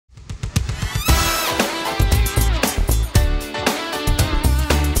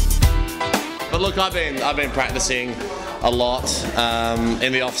look, I've been practicing a lot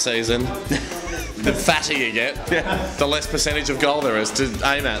in the off season. The fatter you get, the less percentage of goal there is to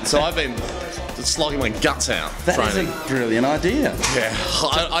aim at. So I've been slogging my guts out. That training. is a brilliant idea. Yeah.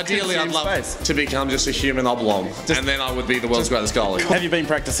 Ideally, I'd love to become just a human oblong, and then I would be the world's greatest goalie. Have you been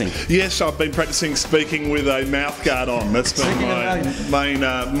practicing? Yes, I've been practicing speaking with a mouth guard on. That's been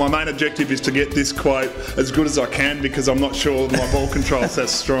my main objective, is to get this quote as good as I can, because I'm not sure my ball control's that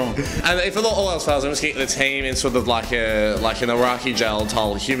strong. And if all else fails, I'm just getting the team in sort of like an Iraqi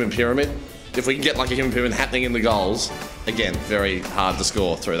jail-style human pyramid. If we can get like a human pyramid happening in the goals, again, very hard to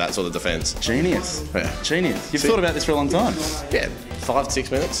score through that sort of defence. Genius. Yeah. Genius. You've thought about this for a long time. Yeah, 5 to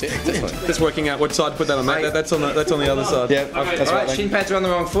 6 minutes. Yeah, definitely. Just working out what side to put that on, mate. That's on the other side. Yeah, that's right. Shin pads are on the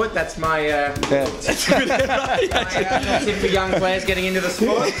wrong foot. That's my tip for young players getting into the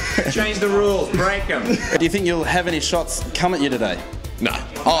sport. Change the rules. Break them. Do you think you'll have any shots come at you today? No.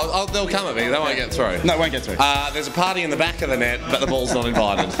 They'll come at me. They won't get through. No, it won't get through. There's a party in the back of the net, but the ball's not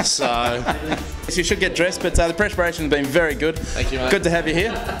invited. So you should get dressed, but the preparation's been very good. Thank you, mate. Good to have you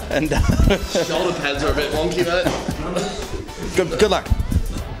here. And shoulder pads are a bit wonky, mate. Good luck.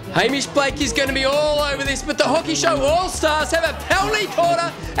 Hamish Blake is going to be all over this, but the Hockey Show All-Stars have a penalty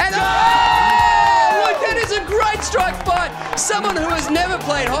corner, and look, that is a great strike by someone who has never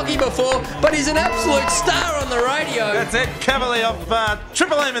played hockey before, but is an absolute star on the radio. That's it, Cavalier of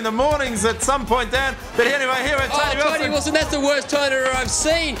Triple M in the mornings at some point down. But anyway, here at Tony Wilson, that's the worst turner I've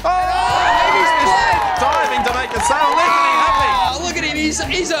seen. Hamish Blake diving to make a save. Look at him, he's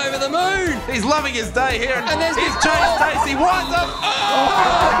over the moon. He's loving his day here. And there's Jay Stacey, winds up.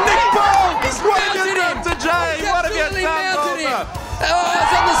 Nick Ball! He's what have you done to Jay? What have you done,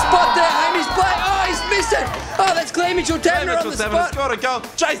 it's on the spot there, Hamish Blake. He's missed it. That's Claire Mitchell-Taverner on the spot. Scored a goal.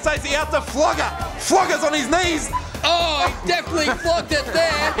 Jay Stacey out to Flogger. Flogger's on his knees. He definitely flogged it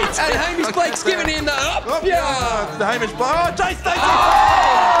there. And Hamish Blake's giving him the Hamish Blake. Jay Stacey.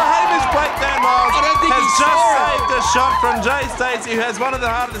 Hamish Blake Dan Miles has just saved a shot from Jay Stacey, who has one of the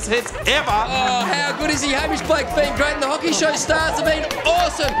hardest hits ever. How good is he? Hamish Blake's been great, and the Hockey Show Stars have been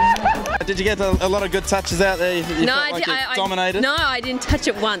awesome. Did you get a lot of good touches out there? You no, felt like you dominated? No, I didn't touch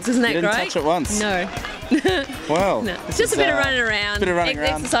it once. Isn't that great? You didn't touch it once? No. Well, no. It's just a bit of running around. Bit of running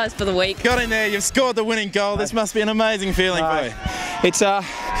around. Exercise for the week. Got in there, you've scored the winning goal. This must be an amazing feeling for you. It's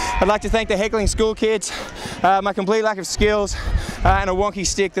I'd like to thank the heckling school kids, my complete lack of skills, and a wonky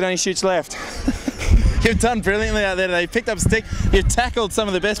stick that only shoots left. You've done brilliantly out there today. You've picked up a stick. You've tackled some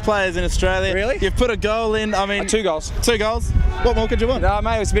of the best players in Australia. Really? You've put a goal in. I mean, 2 goals. 2 goals. What more could you want? No,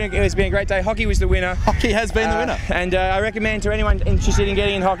 mate, it's been a great day. Hockey was the winner. Hockey has been the winner. And I recommend to anyone interested in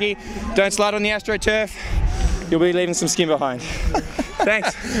getting in hockey, don't slide on the AstroTurf. You'll be leaving some skin behind.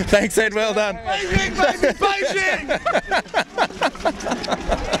 Thanks. Thanks, Ed. Well done. Beijing, baby, Beijing!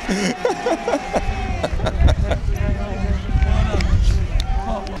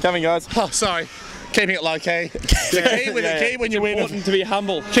 Coming, guys. Oh, sorry. Keeping it low key. The key when you win. It's important to be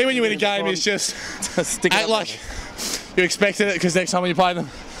humble. Key when you win a game is just act like you expected it, because next time when you play them,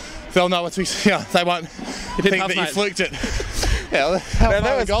 they'll know what to. They won't think that you fluked it. Yeah,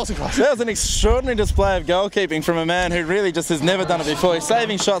 that was an extraordinary display of goalkeeping from a man who really just has never done it before. He's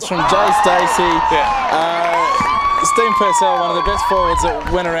saving shots from Jay Stacey. Steve Purcell, one of the best forwards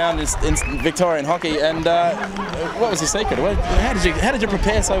that went around in Victorian hockey. And what was his secret? How did you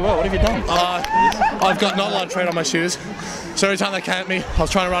prepare so well? What have you done? I've got not a lot of tread on my shoes, so every time they came at me, I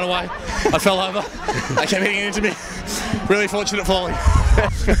was trying to run away. I fell over. They kept hitting into me. Really fortunate falling.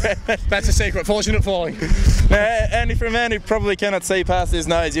 That's a secret. Fortunate falling. Now, Andy, for a man who probably cannot see past his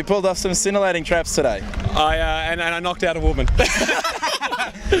nose, you pulled off some scintillating traps today. And I knocked out a woman.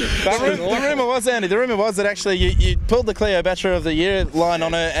 The rumour was, Andy, that actually you pulled the Cleopatra of the Year line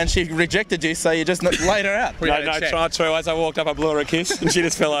on her and she rejected you, so you just laid her out. No, not true. As I walked up, I blew her a kiss and she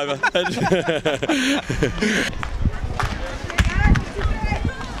just fell over.